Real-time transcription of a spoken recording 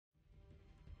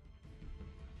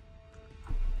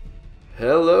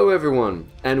Hello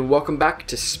everyone, and welcome back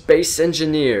to Space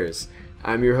Engineers.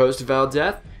 I'm your host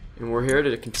Valdeth, and we're here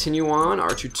to continue on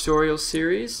our tutorial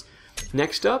series.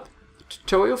 Next up,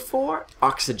 tutorial 4,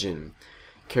 Oxygen.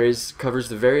 Covers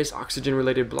the various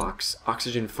oxygen-related blocks,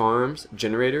 oxygen farms,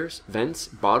 generators, vents,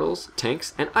 bottles,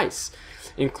 tanks, and ice,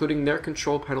 including their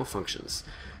control panel functions.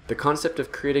 The concept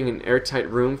of creating an airtight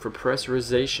room for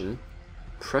pressurization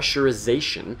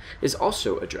is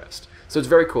also addressed. So it's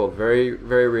very cool, very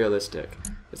realistic.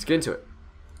 Let's get into it.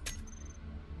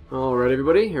 Alright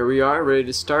everybody, here we are, ready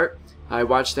to start. I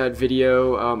watched that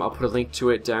video. I'll put a link to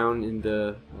it down in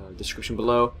the description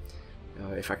below,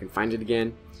 if I can find it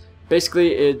again.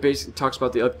 Basically, it talks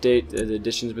about the update, the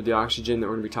additions with the oxygen that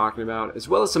we're going to be talking about, as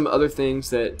well as some other things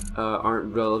that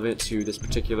aren't relevant to this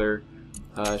particular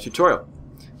tutorial.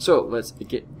 So let's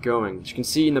get going. As you can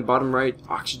see in the bottom right,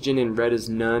 oxygen in red is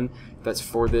none. That's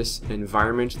for this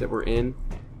environment that we're in.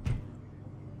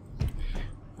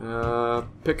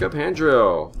 Pick up hand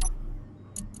drill.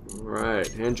 Alright,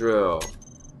 hand drill.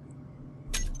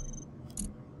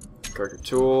 Cargo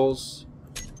tools.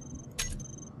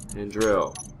 Hand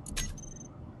drill.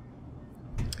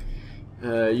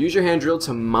 Use your hand drill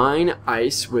to mine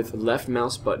ice with left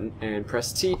mouse button and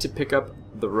press T to pick up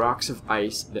the rocks of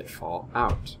ice that fall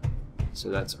out. So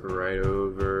that's right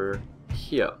over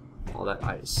here, all that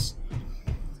ice.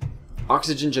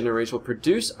 Oxygen generators will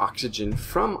produce oxygen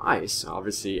from ice,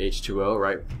 obviously H2O,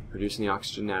 right? Producing the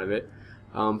oxygen out of it,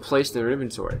 placed in their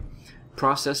inventory.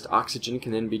 Processed oxygen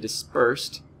can then be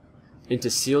dispersed into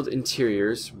sealed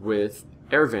interiors with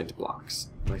air vent blocks.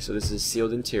 So this is a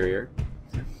sealed interior.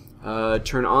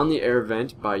 Turn on the air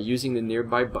vent by using the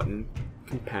nearby button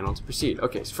panel to proceed.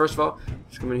 Okay, so first of all,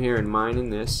 let's come in here and mine in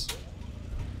this.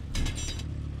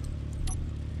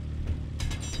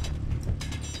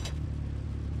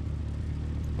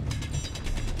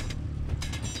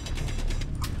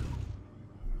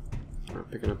 Not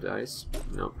picking up the ice.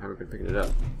 Nope, haven't been picking it up.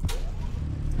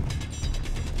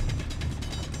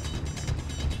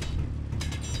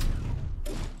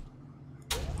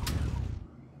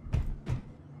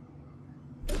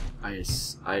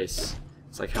 Ice.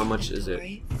 It's like, how much is it?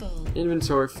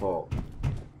 Inventory full.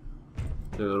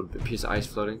 A little piece of ice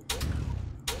floating.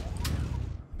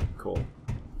 Cool.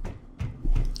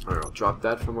 Alright, I'll drop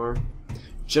that from our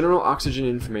general oxygen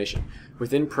information.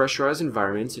 Within pressurized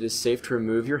environments, it is safe to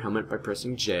remove your helmet by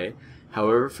pressing J.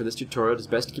 However, for this tutorial, it is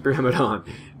best to keep your helmet on.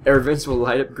 Air vents will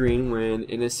light up green when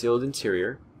in a sealed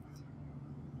interior.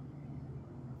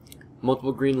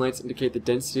 Multiple green lights indicate the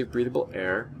density of breathable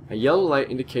air. A yellow light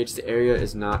indicates the area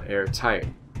is not airtight.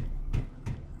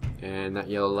 And that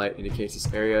yellow light indicates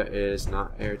this area is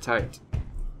not airtight.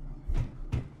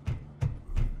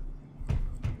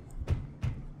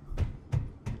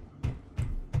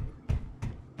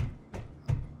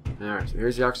 Alright, so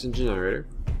here's the oxygen generator.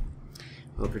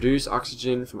 It will produce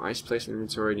oxygen from ice placed in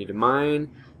inventory. Need to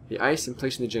mine the ice and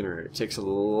place in the generator. It takes a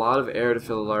lot of air to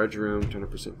fill a large room,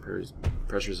 200%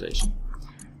 pressurization.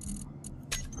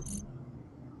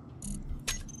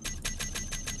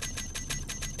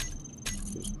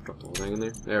 Just drop the whole thing in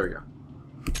there. There we go.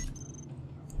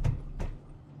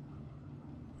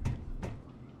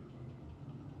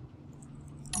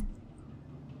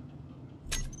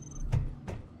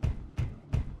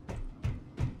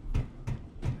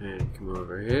 And come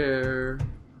over here.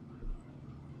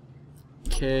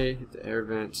 Okay, hit the air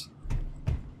vent.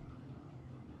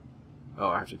 Oh,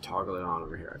 I have to toggle it on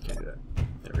over here. I can't do that.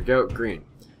 There we go, green.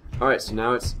 Alright, so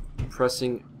now it's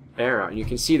pressing air out. And you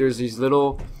can see there's these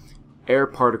little air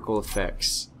particle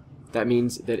effects. That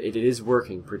means that it is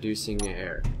working, producing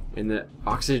air. And the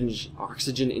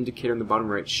oxygen indicator on the bottom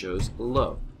right shows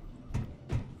low.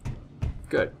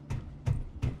 Good.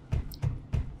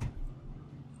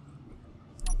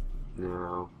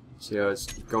 Now, see how it's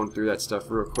going through that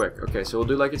stuff real quick. Okay, so we'll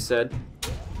do like it said.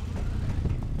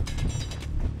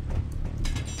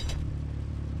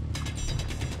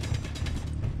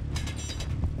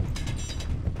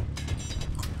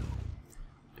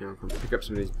 And I'm going to pick up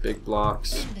some of these big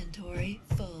blocks. Inventory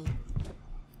full.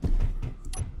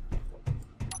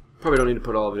 Probably don't need to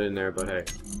put all of it in there, but hey.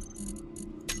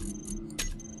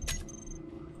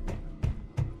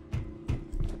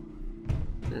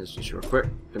 And it's just real quick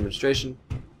demonstration.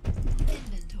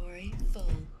 Inventory full.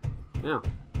 Yeah.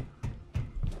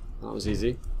 That was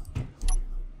easy.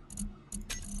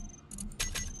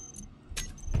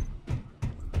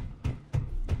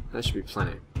 That should be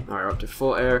plenty. Alright, we're up to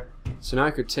full air. So now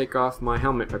I could take off my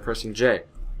helmet by pressing J.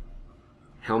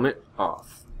 Helmet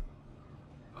off.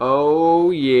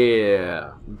 Oh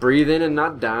yeah. Breathing and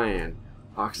not dying.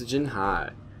 Oxygen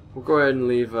high. We'll go ahead and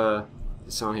leave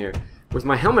this on here. With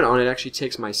my helmet on, it actually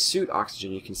takes my suit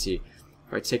oxygen, you can see.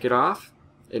 If I take it off,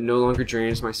 it no longer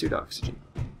drains my suit oxygen.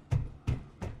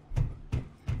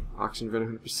 Oxygen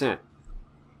vent 100%.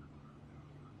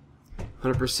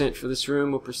 100% for this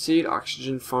room will proceed.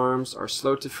 Oxygen farms are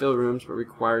slow to fill rooms but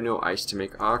require no ice to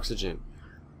make oxygen.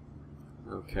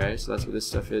 Okay, so that's what this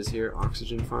stuff is here,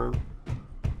 oxygen farm.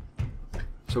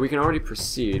 So we can already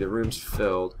proceed, the room's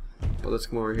filled. But let's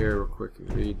come over here real quick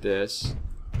and read this.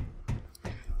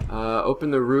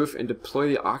 Open the roof and deploy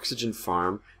the oxygen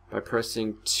farm by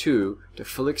pressing 2 to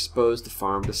fully expose the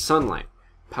farm to sunlight.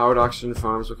 Powered oxygen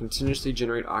farms will continuously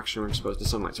generate oxygen when exposed to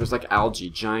sunlight. So it's like algae,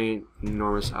 giant,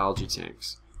 enormous algae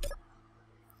tanks.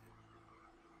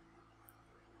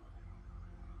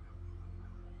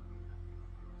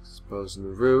 Exposing the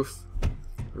roof.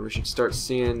 And we should start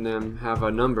seeing them have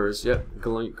numbers. Yep,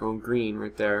 going green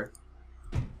right there.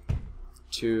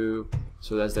 2.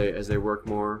 So as they work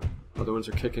more, other ones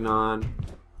are kicking on.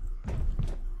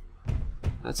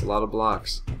 That's a lot of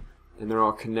blocks, and they're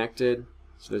all connected.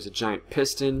 So there's a giant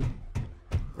piston.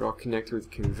 They're all connected with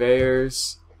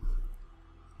conveyors.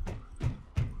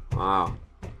 Wow.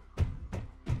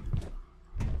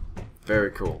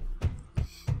 Very cool.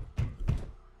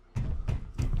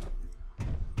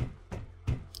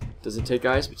 Doesn't take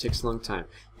ice, but takes a long time.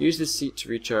 Use this seat to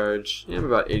recharge. I'm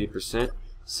about 80%.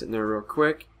 Sitting there real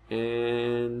quick,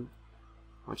 and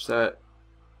watch that.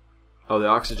 Oh, the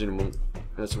oxygen won't.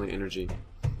 That's only energy.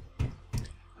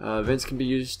 Vents can be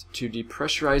used to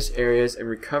depressurize areas and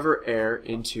recover air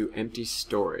into empty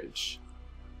storage.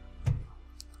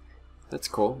 That's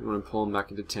cool. You want to pull them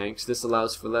back into tanks. This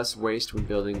allows for less waste when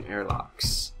building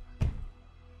airlocks.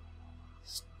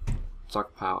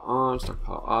 Stockpile on,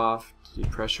 stockpile off,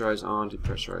 depressurize on,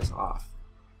 depressurize off.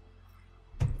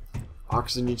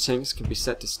 Oxygen tanks can be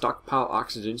set to stockpile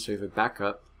oxygen so you have a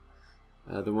backup.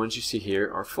 The ones you see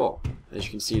here are full. As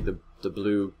you can see, the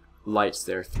blue lights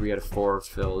there, 3 out of 4 are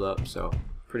filled up, so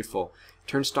pretty full.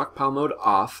 Turn stockpile mode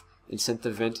off and set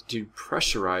the vent to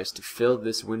pressurize to fill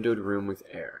this windowed room with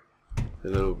air. The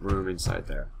little room inside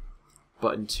there.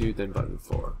 Button 2, then button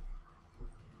 4.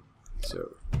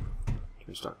 So,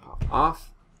 turn stockpile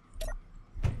off.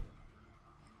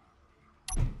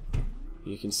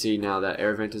 You can see now that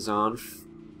air vent is on.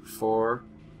 4.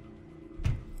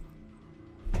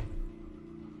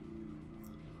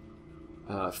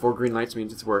 Four green lights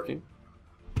means it's working.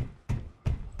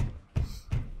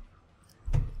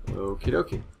 Okie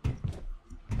dokie.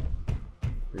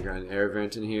 We got an air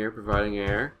vent in here providing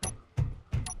air.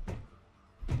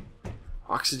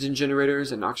 Oxygen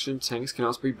generators and oxygen tanks can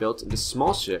also be built into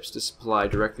small ships to supply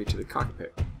directly to the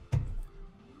cockpit.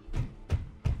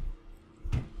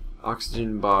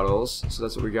 Oxygen bottles, so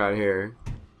that's what we got here.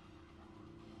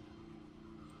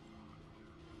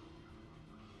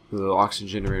 Little oxygen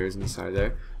generators inside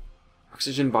there.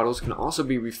 Oxygen bottles can also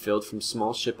be refilled from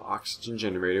small ship oxygen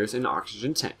generators and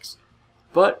oxygen tanks,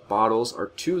 but bottles are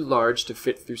too large to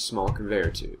fit through small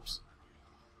conveyor tubes.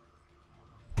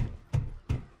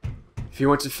 If you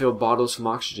want to fill bottles from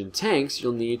oxygen tanks,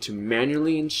 you'll need to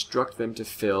manually instruct them to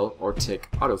fill or tick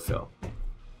autofill.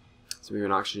 So we have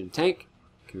an oxygen tank,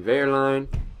 conveyor line,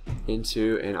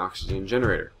 into an oxygen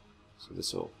generator. So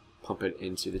this will pump it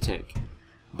into the tank.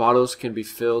 Bottles can be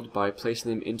filled by placing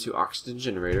them into oxygen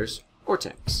generators or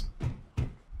tanks.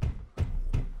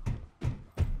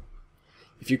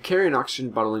 If you carry an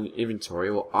oxygen bottle in your inventory,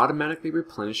 it will automatically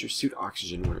replenish your suit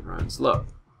oxygen when it runs low.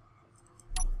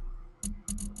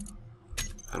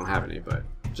 I don't have any, but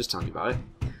just telling you about it.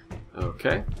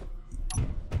 Okay.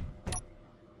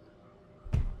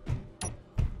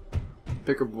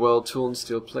 Pick up weld tool and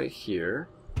steel plate here.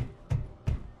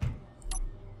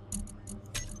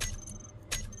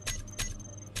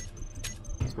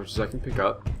 As much as I can pick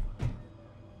up.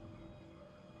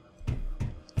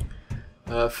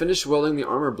 Finish welding the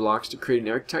armor blocks to create an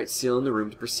airtight seal in the room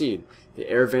to proceed. The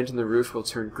air vent in the roof will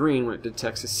turn green when it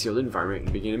detects a sealed environment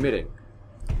and begin emitting.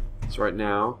 So right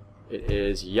now it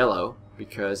is yellow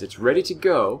because it's ready to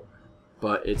go,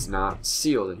 but it's not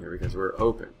sealed in here because we're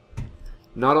open.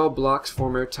 Not all blocks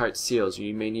form airtight seals.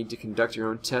 You may need to conduct your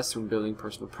own tests when building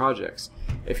personal projects.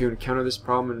 If you encounter this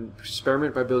problem,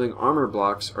 experiment by building armor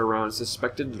blocks around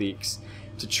suspected leaks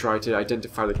to try to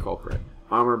identify the culprit.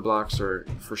 Armor blocks are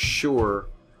for sure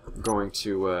going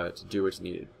to do what's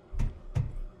needed.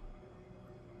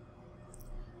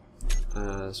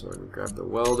 So we're going to grab the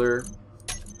welder.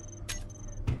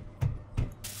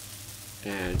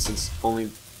 And since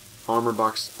armor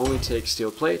box only takes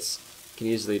steel plates, can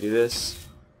easily do this.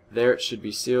 There it should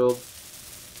be sealed.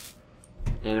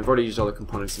 And I've already used all the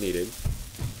components needed.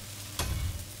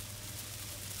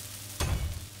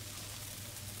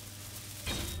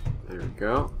 There we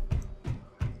go.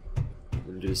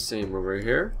 And do the same over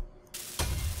here.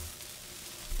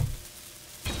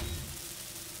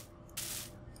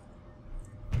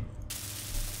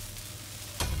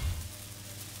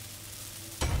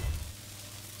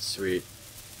 Sweet.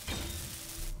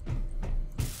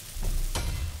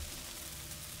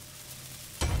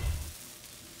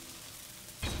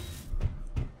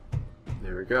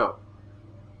 There we go.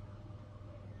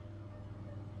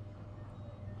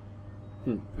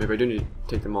 Maybe I do need to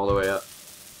take them all the way up.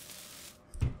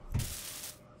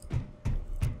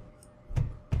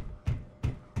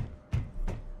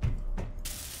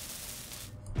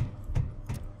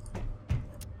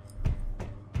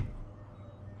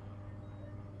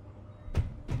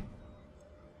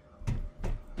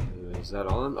 Is that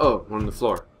all of them? Oh, one on the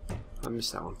floor. I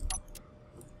missed that one.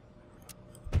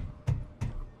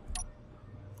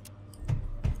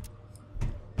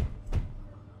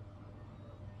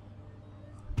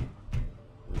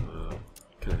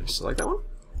 Can I select that one?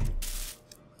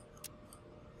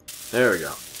 There we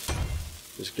go.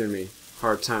 Just giving me a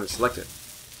hard time to select it.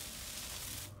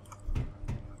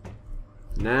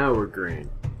 Now we're green.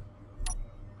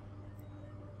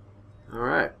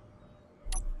 Alright.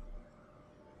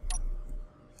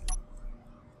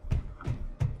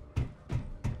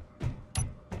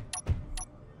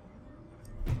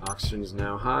 Oxygen is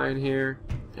now high in here,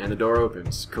 and the door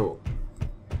opens. Cool.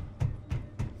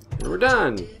 And we're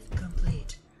done.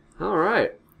 Complete.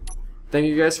 Alright. Thank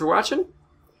you guys for watching,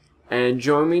 and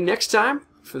join me next time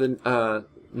for the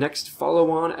next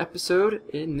follow-on episode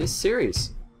in this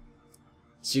series.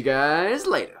 See you guys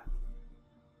later.